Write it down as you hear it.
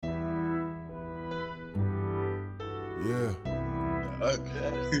Yeah.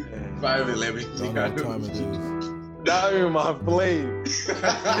 5-11. Y'all know what time it is. That is my flame.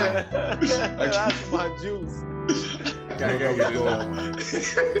 That's my juice. Anyway,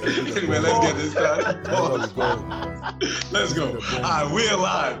 let's get this started. Let's go. Alright, we're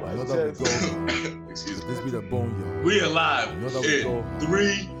alive. Excuse me. This be the boneyard. We are live You know that we in go. 3,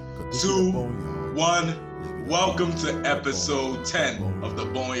 This be 2, the boneyard. 1. Welcome to episode 10 of the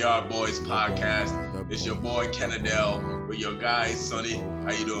Boneyard Boys podcast. It's your boy Kennedell with your guy Sonny.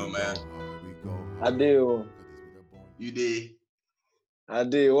 How you doing, man? I do. You did? I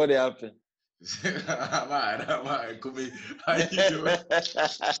did. What happened? I'm alright. Kumi, how you doing? I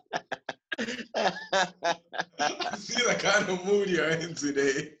see the kind of mood you're in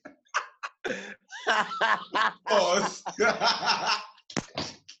today. Pause.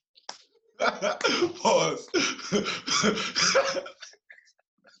 Pause.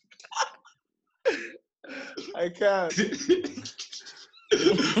 I can't.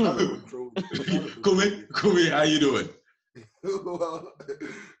 Kumi, how you doing? Well,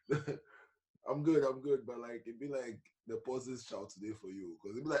 I'm good, but like it'd be like the pauses shout today for you,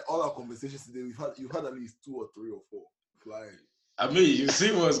 because it'd be like all our conversations today. You've had at least 2 or 3 or 4 flying. I mean, you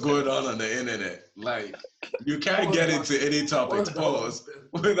see what's going on the internet. Like, you can't get into any topics pause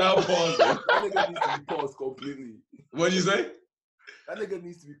without pausing. That nigga needs to be paused completely. What'd you say? That nigga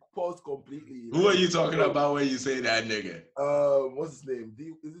needs to be paused completely. Who are you talking about when you say that nigga? What's his name?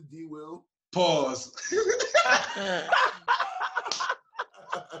 Is it D Will? Pause.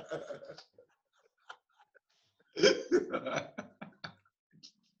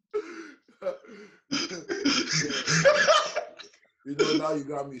 You know, now you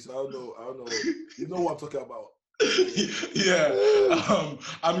got me, so I don't know. You know what I'm talking about. Yeah.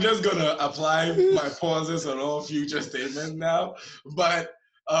 I'm just gonna apply my pauses on all future statements now. But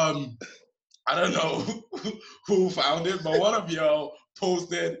I don't know who found it, but one of y'all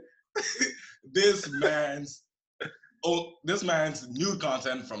posted this man's new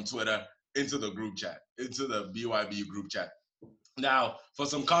content from Twitter into the group chat, into the BYB group chat. Now, for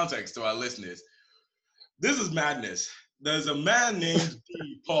some context to our listeners, this is madness. There's a man named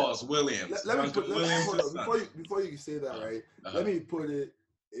D. Pauls Williams. Before you say that, right? Let me put it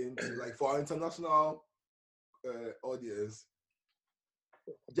into like for our international audience.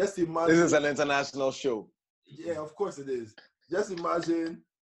 Just imagine. This is an international show. Yeah, of course it is. Just imagine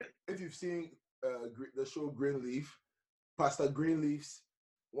if you've seen the show Greenleaf, Pastor Greenleaf's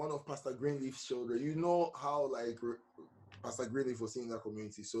one of Pastor Greenleaf's children. You know how like Pastor Greenleaf was in that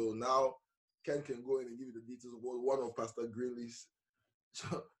community. So now Ken can go in and give you the details of what one of Pastor Greenleaf's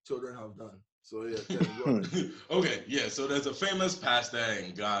children have done. So yeah, Ken, go ahead. Okay, yeah. So there's a famous pastor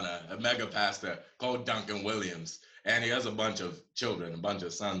in Ghana, a mega pastor called Duncan Williams, and he has a bunch of children, a bunch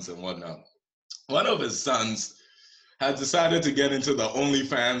of sons and whatnot. One of his sons has decided to get into the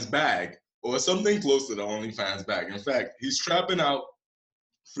OnlyFans bag, or something close to the OnlyFans bag. In fact, he's trapping out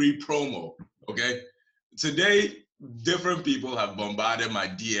free promo. Okay, today, different people have bombarded my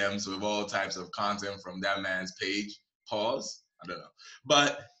DMs with all types of content from that man's page. Pause. I don't know.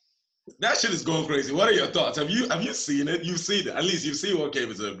 But that shit is going crazy. What are your thoughts? Have you seen it? You've seen it. At least you've seen what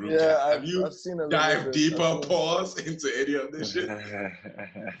came into the group chat. Have you dived deeper, pause into any of this shit?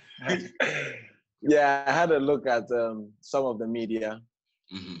 Yeah, I had a look at some of the media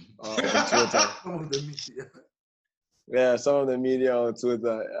on Twitter. Some of the media. Yeah, some of the media on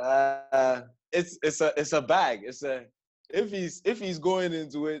Twitter. It's a bag. If he's going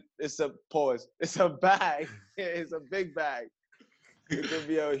into it, it's a pause. It's a bag. It's a big bag. It could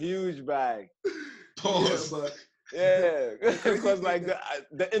be a huge bag. Pause. Yeah, because like the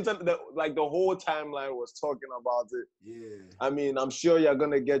whole timeline was talking about it. Yeah. I mean, I'm sure you're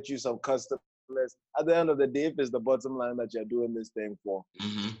gonna get you some customers. At the end of the day, if it's the bottom line that you're doing this thing for.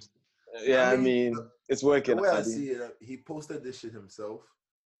 Mm-hmm. Yeah, I mean, it's working. The way I see it, he posted this shit himself.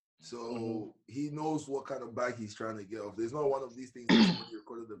 So he knows what kind of bag he's trying to get off. There's not one of these things that somebody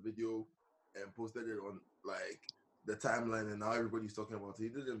recorded the video and posted it on like the timeline and now everybody's talking about it. He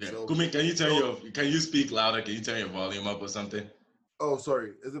did it himself. Kumi, can you speak louder? Can you turn your volume up or something? Oh,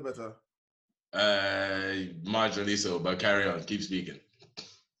 sorry. Is it better? Marginally so, but carry on. Keep speaking.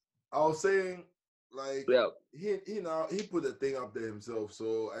 I was saying, like, yeah. He put the thing up there himself,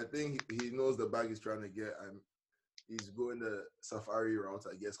 so I think he knows the bag he's trying to get, and he's going the safari route,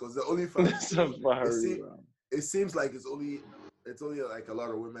 I guess, because the only it seems like it's only like a lot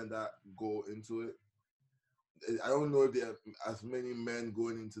of women that go into it. I don't know if there are as many men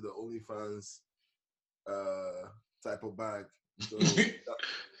going into the OnlyFans type of bag. So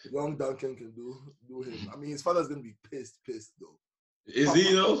young Duncan can do him. I mean, his father's gonna be pissed though. Is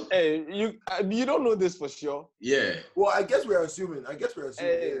he though? Hey, you don't know this for sure. Yeah. Well, I guess we're assuming. Hey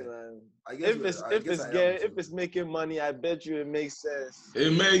Yeah. man, I guess if it's making money, I bet you it makes sense.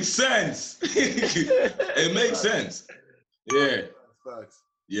 It makes sense. It makes sense. Yeah. Facts.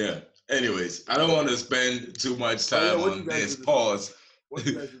 Yeah. Anyways, I don't want to spend too much time on this. Pause. What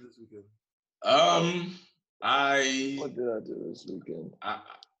did you guys do this weekend? What did I do this weekend?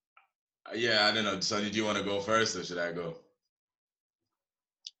 Yeah, I don't know. So did you want to go first or should I go?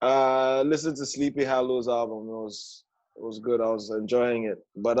 Listen to Sleepy Hollow's album. It was good. I was enjoying it.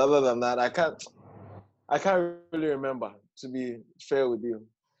 But other than that, I can't really remember, to be fair with you.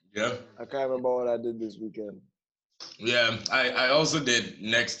 Yeah. I can't remember what I did this weekend. Yeah, I also did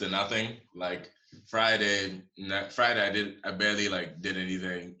next to nothing. Like Friday I barely like did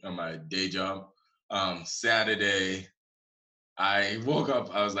anything on my day job. Saturday I woke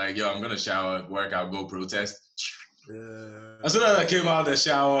up, I was like, yo, I'm gonna shower, work out, go protest. Yeah. As soon as I came out of the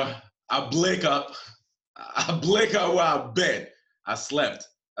shower, I blink up while I bed. I slept.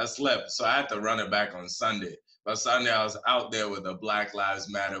 So I had to run it back on Sunday. But Sunday I was out there with the Black Lives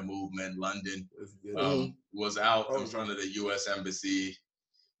Matter movement. London was out in front of the U.S. Embassy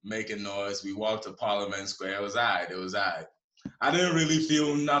making noise. We walked to Parliament Square. It was all right. I didn't really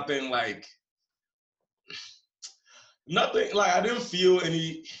feel nothing like I didn't feel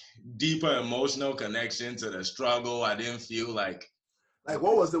any deeper emotional connection to the struggle. I didn't feel like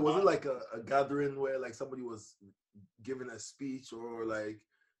what was it? Was it like a gathering where like somebody was giving a speech, or like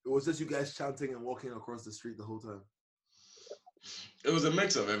it was just you guys chanting and walking across the street the whole time? It was a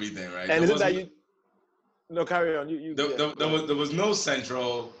mix of everything, right? And is it that you? No, carry on. There was no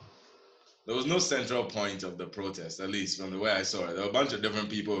central point of the protest, at least from the way I saw it. There were a bunch of different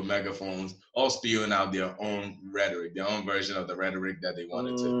people with megaphones, all spewing out their own rhetoric, their own version of the rhetoric that they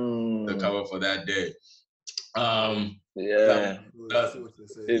wanted to cover for that day. It'd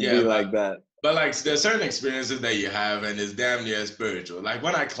be like that. But like there's certain experiences that you have and it's damn near spiritual. Like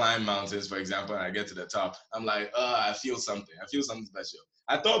when I climb mountains, for example, and I get to the top, I'm like, I feel something. I feel something special.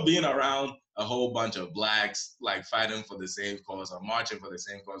 I thought being around a whole bunch of blacks, like fighting for the same cause or marching for the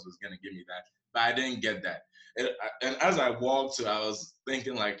same cause was gonna give me that. But I didn't get that. And as I walked, I was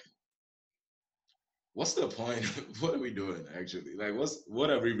thinking like, what's the point? What are we doing actually? Like, what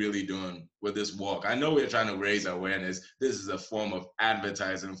are we really doing with this walk? I know we're trying to raise awareness. This is a form of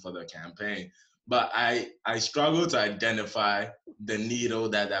advertising for the campaign, but I struggle to identify the needle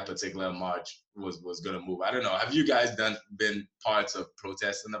that particular march was going to move. I don't know. Have you guys been parts of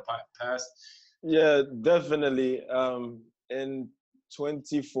protests in the past? Yeah, definitely. In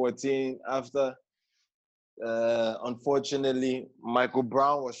 2014, after unfortunately Michael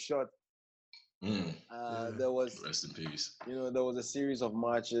Brown was shot. There was, rest in peace. There was a series of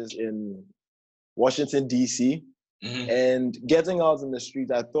marches in Washington D.C. And getting out in the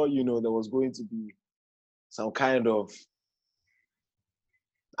street, I thought there was going to be some kind of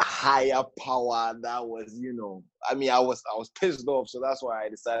higher power that was I was pissed off, so that's why I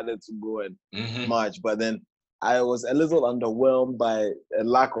decided to go and march. But then I was a little underwhelmed by a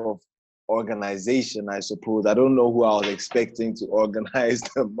lack of organization, I suppose. I don't know who I was expecting to organize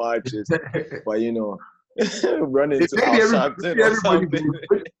the marches, but run into our Sharpton or something.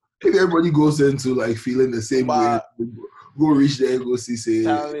 If everybody goes into like feeling the same way, go reach there, go see.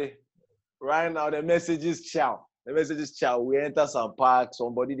 Charlie, right now the message is chow. We enter some park,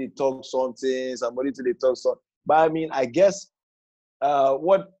 somebody they talk something, somebody they talk something. But I guess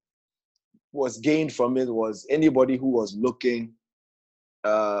what was gained from it was anybody who was looking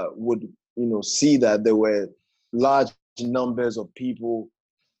would see that there were large numbers of people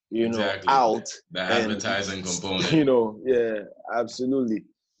out, the advertising component, yeah, absolutely,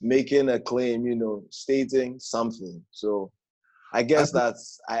 making a claim, stating something. So I guess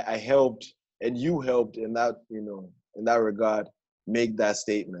I helped, and you helped in that in that regard, make that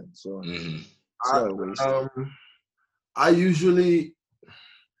statement. So I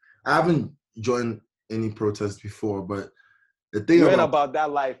haven't joined any protest before, but the thing you ain't about that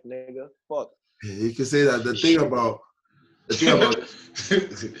life, nigga. Fuck. You can say that. The thing about he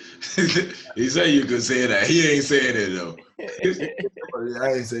said you could say that. He ain't saying it though.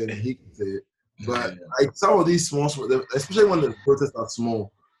 I ain't saying it. He can say it. But like some of these small, especially when the protests are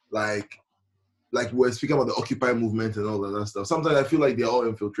small, like we're speaking about the Occupy movement and all of that stuff. Sometimes I feel like they're all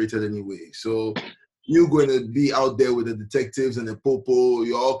infiltrated anyway. So you're going to be out there with the detectives and the popo.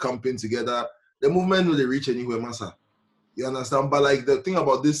 You're all camping together. The movement will reach anywhere, massa. You understand? But like the thing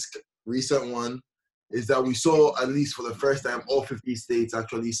about this recent one is that we saw, at least for the first time, all 50 states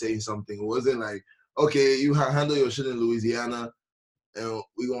actually saying something. It wasn't like, okay, you handle your shit in Louisiana and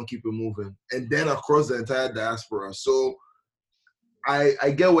we're going to keep it moving. And then across the entire diaspora. So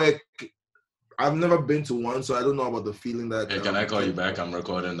I get where I've never been to one, so I don't know about the feeling that. Hey, can I call you back? I'm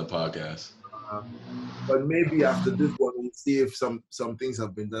recording the podcast. But maybe after this one, we'll see if some things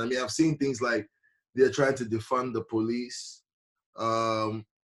have been done. I mean, I've seen things like they're trying to defund the police.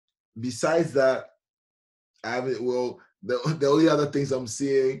 Besides that, I haven't. Well, the only other things I'm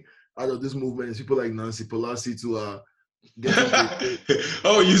seeing out of this movement is people like Nancy Pelosi to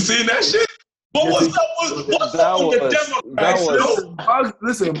Oh, you seen that shit? But what's up with the Democrats?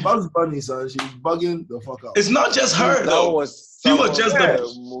 Listen, Bugs Bunny, son, she's bugging the fuck out. It's not just her though. She was just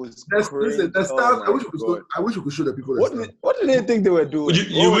the stars. I wish we could show the people. What did they think they were doing?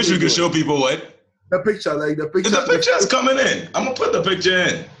 You wish we could show people what? The picture, like the picture. The picture is coming in. I'm gonna put the picture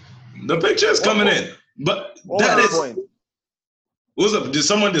in. The picture is coming in. But that is. Point. What's up? Did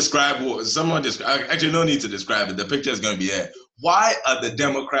someone describe what? Actually, no need to describe it. The picture is gonna be there. Why are the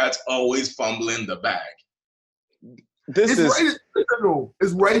Democrats always fumbling the bag? It's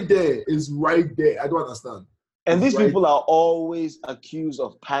right there. It's right there. I don't understand. And these people are always accused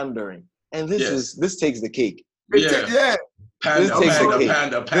of pandering. And this takes the cake.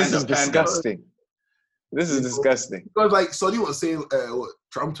 Panda. This is disgusting. This is disgusting. Because like Sonny was saying,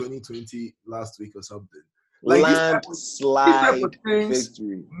 Trump 2020 last week or something. Like landslide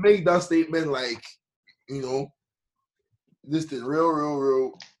victory. Make that statement like, this thing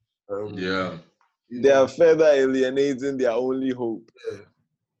real. Yeah. They are further alienating their only hope.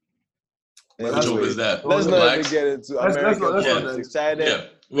 Which hope is that? Let's not even get into American politics. China,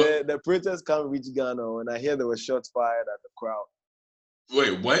 Yeah. The protests can't reach Ghana, and I hear there were shots fired at the crowd.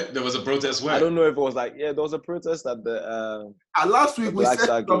 Wait, what? There was a protest where? I don't know if it was like, there was a protest at the. Last week we said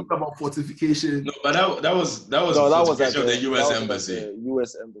something about fortification. No, but that was at the U.S. Embassy. The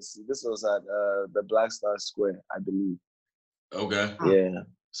U.S. Embassy. This was at the Black Star Square, I believe. Okay. Yeah.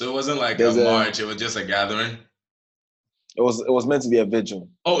 So it wasn't like a march; it was just a gathering. It was meant to be a vigil.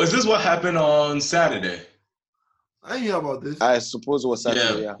 Oh, is this what happened on Saturday? I didn't hear about this. I suppose it was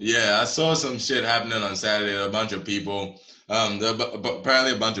Saturday. Yeah. I saw some shit happening on Saturday. A bunch of people.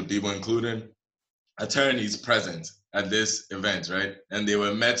 Apparently a bunch of people, including attorneys, present at this event, right? And they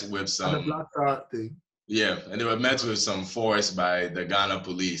were met with some. And the Black Star thing. Yeah, and they were met with some force by the Ghana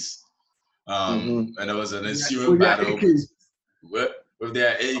police. And there was an ensuing battle with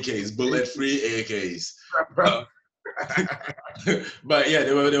their AKs, bullet-free AKs. But yeah,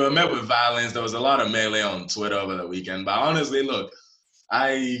 they were met with violence. There was a lot of melee on Twitter over the weekend. But honestly, look,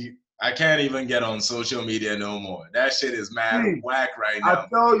 I can't even get on social media no more. That shit is mad whack right now. I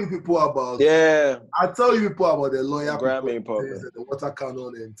tell you people about the lawyer people and the water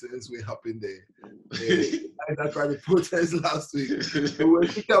cannon and things will happen there. I tried to protest last week. We were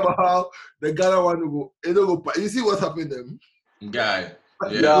thinking about how the Ghana one will go. You see what happened them? Guy.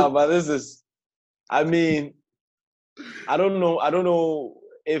 Yeah, but this is, I mean, I don't know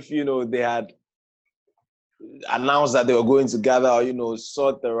if, they had announced that they were going to gather or,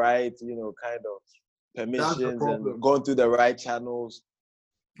 sought the right, kind of permissions and gone through the right channels.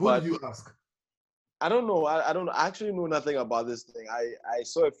 What did you ask? I don't know. I don't actually know nothing about this thing. I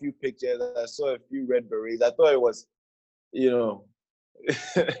saw a few pictures. I saw a few red berets. I thought it was,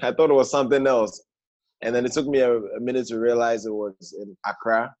 I thought it was something else. And then it took me a minute to realize it was in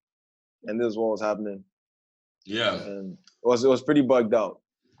Accra. And this is what was happening. Yeah. And it was pretty bugged out.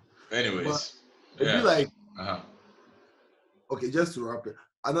 Anyways. It'd be like, okay, just to wrap it.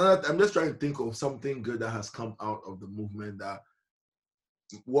 I'm just trying to think of something good that has come out of the movement that,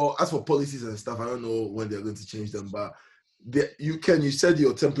 well, as for policies and stuff, I don't know when they're going to change them, but you said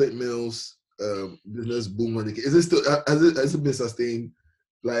your template mills business boom on the case. Is it still, has it been sustained?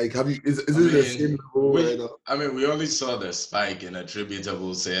 Like, is it the same level right now? I mean, we only saw the spike in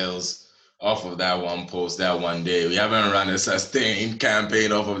attributable sales off of that one post, that one day. We haven't run a sustained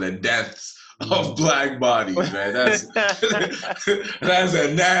campaign off of the deaths of Black bodies, man. That's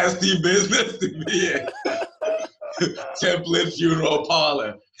a nasty business to be in. Template funeral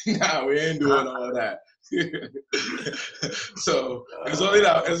parlor. Nah, we ain't doing all that. So it's only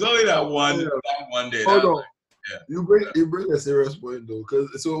that one day. Hold on. Yeah. You bring a serious point though,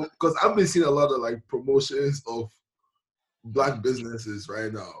 because I've been seeing a lot of like promotions of Black businesses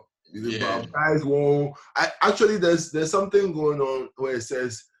right now. Guys won't. Actually, there's something going on where it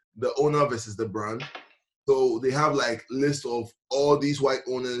says the owner versus the brand. So they have like list of all these white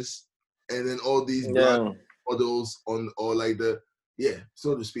owners and then all these Black models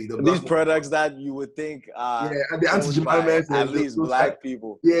so to speak. These products that you would think are and the anti-Jemima at least Black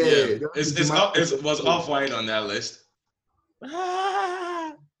people. Was Off-White on that list?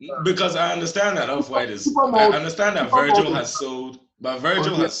 Because I understand that Off-White is. I understand that Virgil has sold. But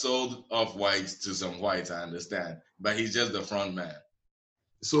Virgil has sold Off-White to some whites, I understand. But he's just the front man.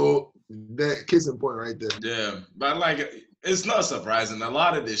 So the case in point right there. Yeah, but like, it's not surprising. A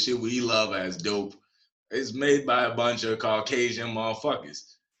lot of this shit we love as dope is made by a bunch of Caucasian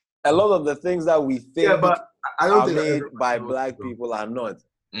motherfuckers. A lot of the things that we think Yeah, but I don't are think made everybody by knows black though. people are not.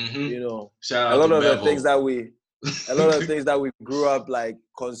 Mm-hmm. You know, Shout a out lot to of the Bevel. things that we grew up like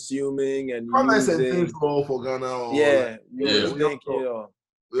consuming and Comments and using. things for Ghana. Or Yeah, you Yeah. would think, you know,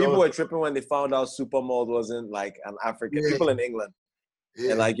 we people all- were tripping when they found out Supermalt wasn't like an African. Yeah. People in England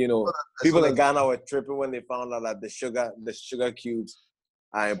yeah. and like, you know, I people saw in that. Ghana were tripping when they found out that the sugar cubes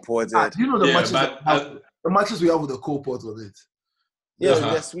are imported. Ah, you know the Yeah, matches but the matches we have with the cold pot on it. Yeah,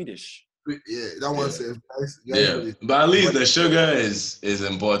 Uh-huh. they're Swedish. Yeah, that one Yeah. says guys yeah, with it. but at least the sugar is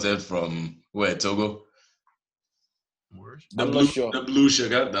imported from where, Togo? The I'm blue, not sure. the blue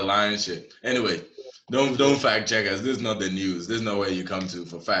sugar, the lion shit. Anyway, don't fact check us. This is not the news. This is not where you come to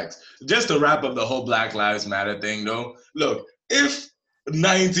for facts. Just to wrap up the whole Black Lives Matter thing, though. Look, if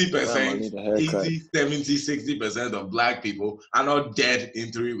 90%, Damn, I need a haircut. 80, 70, 60% of black people are not dead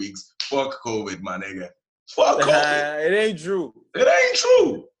in 3 weeks, fuck COVID, my nigga. Fuck COVID. It ain't true. It ain't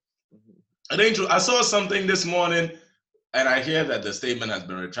true. It ain't true. I saw something this morning, and I hear that the statement has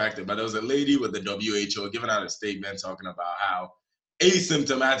been retracted, but there was a lady with the WHO giving out a statement talking about how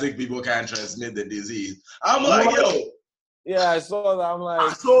asymptomatic people can't transmit the disease. I'm like, yo, Yeah, I saw that. I'm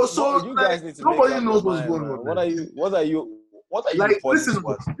like, So you like, guys need to nobody make up knows your what's mind, going man. on. What are you Like, reporting listen, to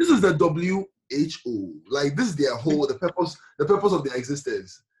us? this is the WHO. Like, this is their whole the purpose of their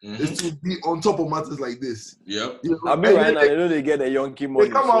existence is to be on top of matters like this. Yep. You know? I mean, And right then now, they know they get the Yonki money.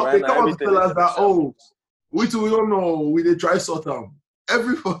 they come so out, right they now, come out to everything tell is us in the that, shambles. we don't know, we did try sort out.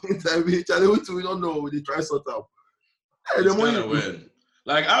 Every fucking time we don't know, we did try sort out. Hey, It's the money- kind of weird.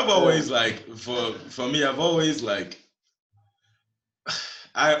 Like, I've always, like, for me, I've always, like,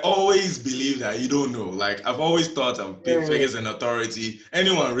 I always believe that you don't know. Like, I've always thought of big figures in authority.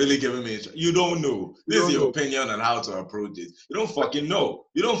 Anyone really giving me, you don't know. This is your opinion on how to approach it. You don't fucking know.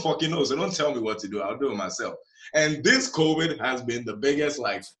 You don't fucking know. So don't tell me what to do. I'll do it myself. And this COVID has been the biggest,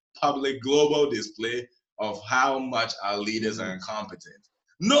 like, public global display of how much our leaders are incompetent.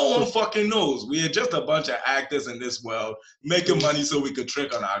 No one fucking knows. We are just a bunch of actors in this world making money so we could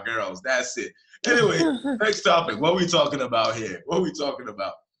trick on our girls. That's it. Anyway, next topic. What are we talking about here? What are we talking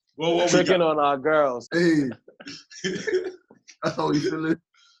about? What Tricking on our girls. Hey, that's how we feel it.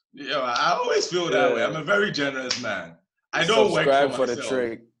 Yeah, I always feel that way. I'm a very generous man. I don't work Subscribe for the myself.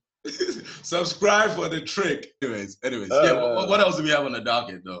 trick. Subscribe for the trick. Anyways. Yeah. What else do we have on the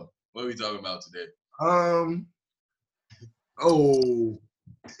docket though? What are we talking about today?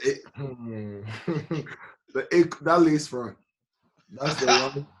 That lace front. That's the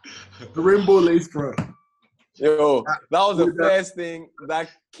one. The rainbow lace front. Yo, that was the first thing that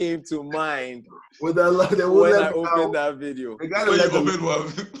came to mind With that, when I opened that video. The When you open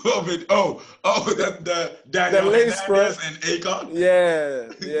what? Oh, the Daniel lace Hernandez front. and Akon. Yeah.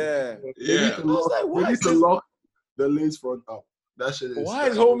 They Why need to lock the lace front up. That shit is. Why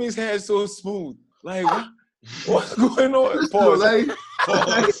is homie's hair so smooth? Like, what's going on? Pause.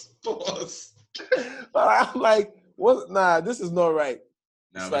 I'm like, what? Nah, this is not right.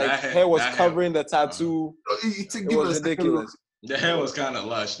 Nah, It's but like that hair was that covering the tattoo. It was ridiculous. The hair was kind of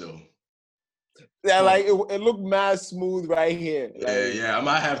lush though. Yeah, like it looked mad smooth right here. Like, Yeah. I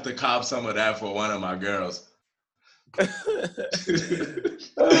might have to cop some of that for one of my girls.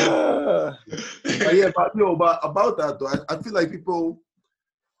 But about that though, I feel like people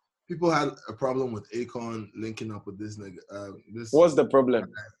had a problem with Akon linking up with this nigga. What's the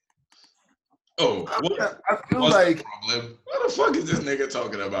problem? Oh, I feel what's like the problem? What the fuck is this nigga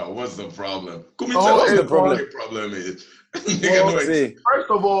talking about? What's the problem? Kumi, Oh, tell what's us the what problem? the problem is. Nigga, Well, no, See,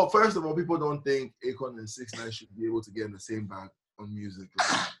 first of all, people don't think Akon and 6ix9ine should be able to get in the same bag on music.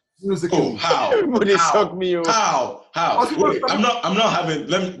 Like, musically. oh, how? everybody How? shocked me. Yo. How? Wait, I'm not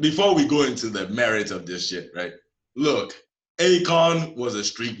having. Before we go into the merit of this shit, right? Look, Akon was a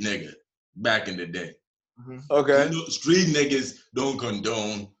street nigga back in the day. Okay. You know, street niggas don't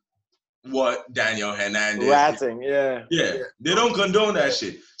condone what Daniel Hernandez. Ratting, yeah. Yeah, they don't condone that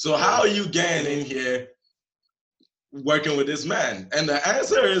shit. So how are you getting in here working with this man? And the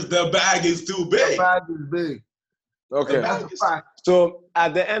answer is the bag is too The big. bag is big. Okay. That's a fact. So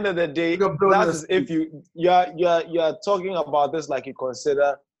at the end of the day, Look up Bill that's Nesbitt. if you're talking about this like you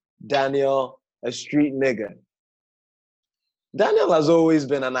consider Daniel a street nigga. Daniel has always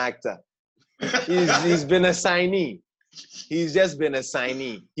been an actor. He's been a signee. He's just been a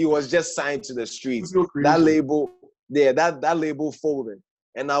signee. He was just signed to the streets. That label, that label folded.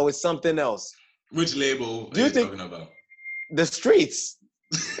 And now it's something else. Which label Do are you you think- talking about? The streets.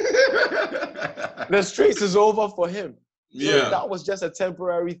 The streets is over for him. So Yeah. that was just a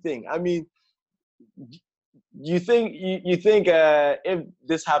temporary thing. I mean, you think if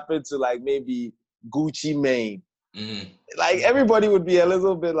this happened to like maybe Gucci Mane, like everybody would be a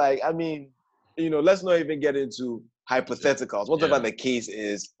little bit like, I mean, let's not even get into hypotheticals. Whatever the case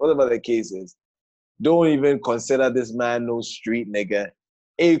is, don't even consider this man no street nigga.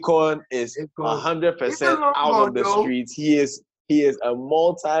 Akon is 100% out of the streets. He is a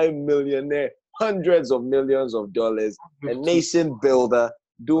multi-millionaire, hundreds of millions of dollars, a nation builder,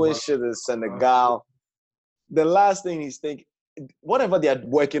 doing shit in Senegal. The last thing he's thinking, whatever they are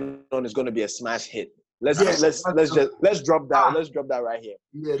working on is going to be a smash hit. Let's drop that. Let's drop that right here.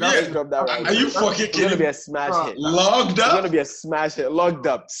 Let's drop that right here. Are you fucking kidding? It's going to be a smash hit. Logged up? It's going to be a smash hit. Logged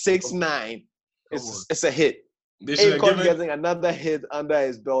up. 6ix9ine. It's a hit. Akon getting another hit under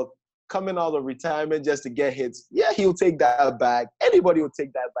his belt, coming out of retirement just to get hits. Yeah, he'll take that back. Anybody will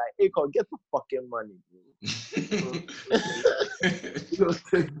take that back. Akon, get the fucking money.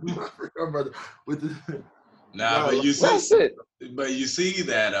 Nah, but you see, that's it. But you see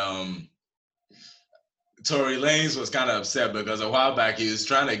that Tory Lanez was kind of upset because a while back he was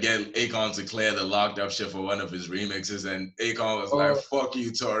trying to get Akon to clear the locked up shit for one of his remixes, and Akon was like, "Fuck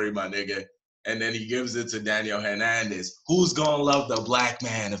you, Tory, my nigga." And then he gives it to Daniel Hernandez. Who's gonna love the black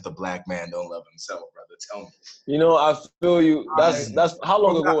man if the black man don't love himself, brother? Tell me. I feel you. That's how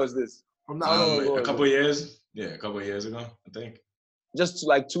long ago was this? A couple years. Yeah, a couple of years ago, I think. Just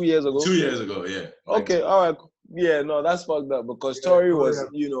like 2 years ago? 2 years ago, yeah. Okay, all right. Yeah, no, that's fucked up because Tory was,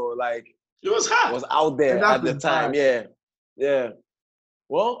 like... It was hot. Was out there at the time, yeah. Yeah.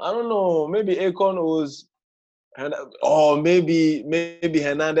 Well, I don't know. Maybe Akon was... Or maybe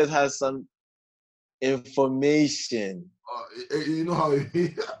Hernandez has some information. You know how...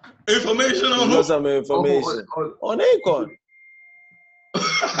 Information on who? Some information. On Akon.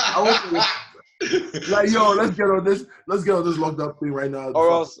 Like, yo, let's get on this locked up thing right now.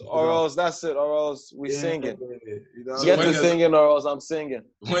 Or else that's it. Or else we singing. Get to singing, or else I'm singing.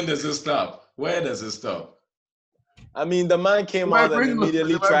 When does it stop? Where does it stop? I mean, the man came out and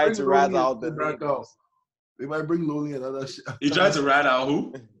immediately tried to rat out the labels. They might bring Lonely and other shit. He tried to rat out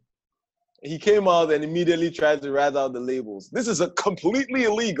who? He came out and immediately tried to rat out the labels. This is a completely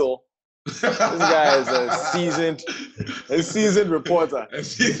illegal. This guy is a seasoned reporter. A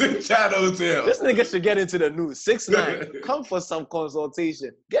seasoned tattletale. This nigga should get into the news. 6ix9ine, come for some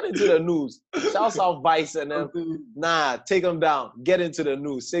consultation. Get into the news. Shout out Vice and them. Nah, take them down. Get into the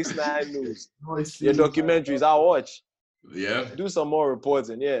news. 6ix9ine news. Your documentaries, I'll watch. Yeah. Do some more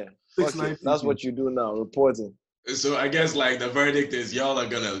reporting. Yeah. That's what you do now, reporting. So I guess like the verdict is y'all are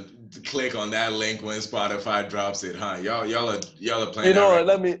gonna click on that link when Spotify drops it, huh? Y'all are playing.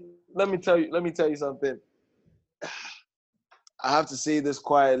 Let me tell you something. I have to say this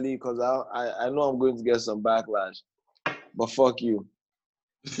quietly because I know I'm going to get some backlash. But fuck you.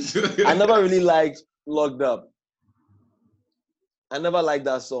 I never really liked Locked Up. I never liked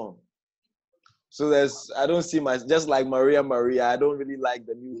that song. So I don't see just like Maria, I don't really like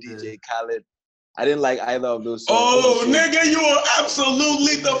the new DJ Khaled. I didn't like either of those songs. Oh, nigga, you are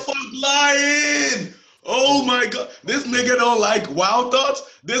absolutely the fuck lying. Oh my God, this nigga don't like Wild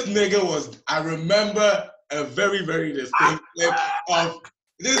Thoughts. This nigga I remember a very, very distinct clip of,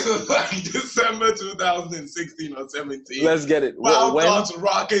 this was like December 2016 or 17. Let's get it. Wild Thoughts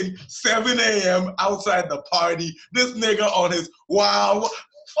rocking 7 a.m. outside the party. This nigga on his wow.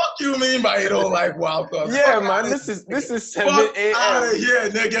 Fuck you mean by you don't like Wild Thoughts? Yeah, man, this is 7 a.m. out of here,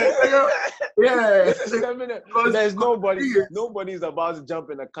 nigga. Yeah. This is 7 a.m. There's nobody's about to jump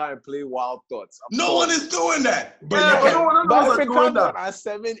in a car and play Wild Thoughts. No one is doing that. But none of us are doing that. At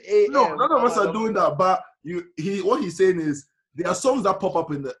 7 a.m. No, none of us are doing that. But what he's saying is there are songs that pop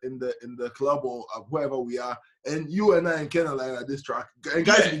up in the club or wherever we are, and you and I and Ken are like at this track, and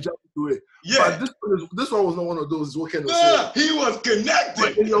guys be jumping to it. Yeah. But this one was not one of those. Is what Ken was saying. He was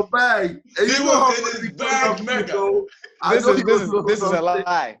connected in your bag. And he was in his bag, nigga. This is a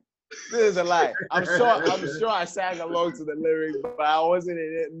lie. This is a lie. I'm sure I sang along to the lyrics, but I wasn't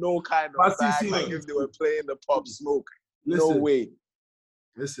in it. No kind of bag like if they were playing the Pop Smoke. No way.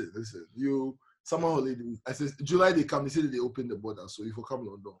 Listen. Summer holidays. I said July they come. They say they open the border, so if you come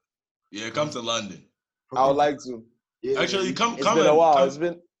London. Yeah, come to London. I would like to. Yeah, actually, come. It's been a while.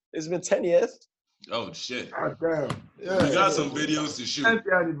 It's been 10 years. Oh shit! God damn. Yeah, we got some videos to shoot.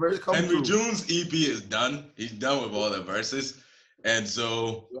 Henry June's EP is done. He's done with all the verses, and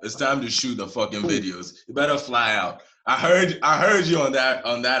so it's time to shoot the fucking videos. You better fly out. I heard you on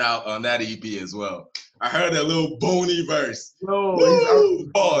that EP as well. I heard a little bony verse. No,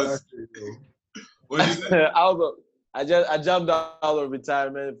 pause. What you say? I jumped out of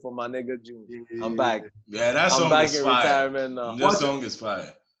retirement for my nigga June. I'm back. Yeah, that song I'm back is in fire. retirement now. That song is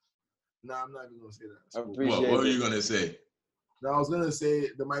fire. Nah, I'm not even gonna say that. I appreciate What were it. you gonna say? Now I was gonna say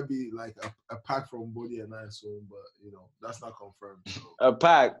there might be like a pack from Body and I soon, but you know that's not confirmed. So. A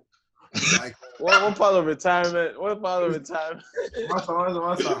pack. Like, What part of retirement? What part of retirement?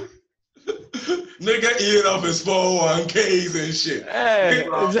 Masa. Nigga eating up his 401ks and shit. Hey.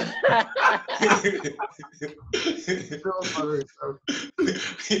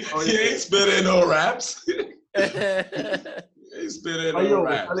 He ain't spitting no raps. He ain't spitting no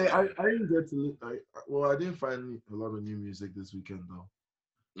raps. I didn't get to. I didn't find a lot of new music this weekend though.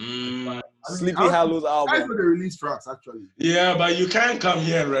 Sleepy Hollow's I album. know the release tracks actually. Yeah, but you can't come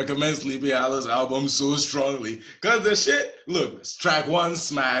here and recommend Sleepy Hollow's album so strongly. Because the shit, look, track 1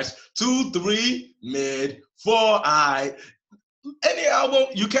 smash, 2, 3, mid, 4, I. Any album,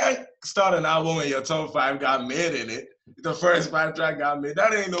 you can't start an album and your top 5 got mid in it. The first 5 track got mid.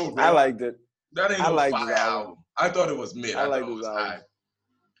 That ain't no I liked it. That ain't I no like fire this album. I thought it was mid. I like thought it this was album. high.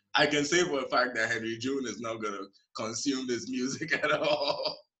 I can say for a fact that Henry June is not gonna consume this music at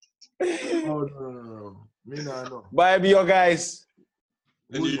all. Oh no. Me nah, no. Bye, be your guys.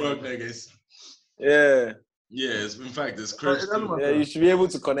 The New York niggas. Yeah. Yes, in fact, it's Crips too. Yeah, you should be able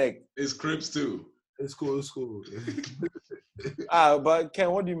to connect. It's Crips too. It's cool. But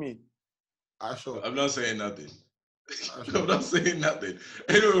Ken, what do you mean? Sure. I'm not saying nothing. I'm not saying nothing.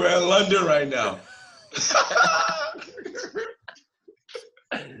 Anyway, we're in London right now.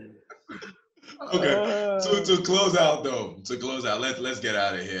 Okay, so to close out, let's get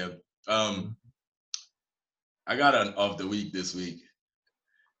out of here. I got an of the week this week.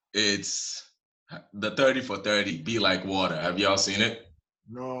 It's the 30 for 30, Be Like Water. Have y'all seen it?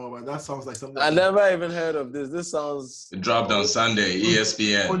 No, but that sounds like something. I never even heard of this. This sounds. It dropped on Sunday,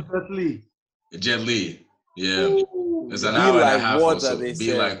 ESPN. Jet Li. Yeah. Ooh. It's an hour and a half water, or so.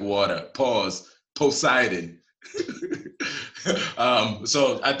 Be like water. Pause. Poseidon.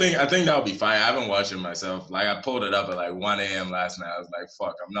 So I think that'll be fine. I haven't watched it myself. Like I pulled it up at like 1 a.m. last night. I was like,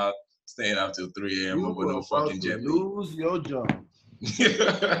 fuck, I'm not staying up till 3 a.m. over no fucking Jet Li. Lose your job. So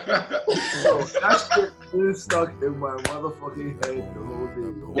that shit is stuck in my motherfucking head the whole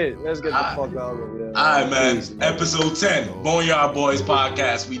day. Hey, let's get the fuck out of here. All right, man. Episode 10, Boneyard Boys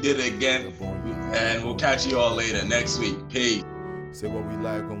Podcast. We did it again. And we'll catch you all later next week. Peace. Say what we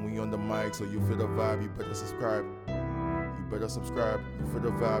like when we on the mic, so you feel the vibe, you better subscribe. You better subscribe. You feel the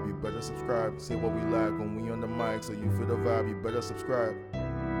vibe, you better subscribe. Say what we like when we on the mic, so you feel the vibe, you better subscribe.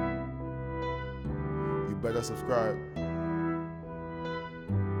 You better subscribe.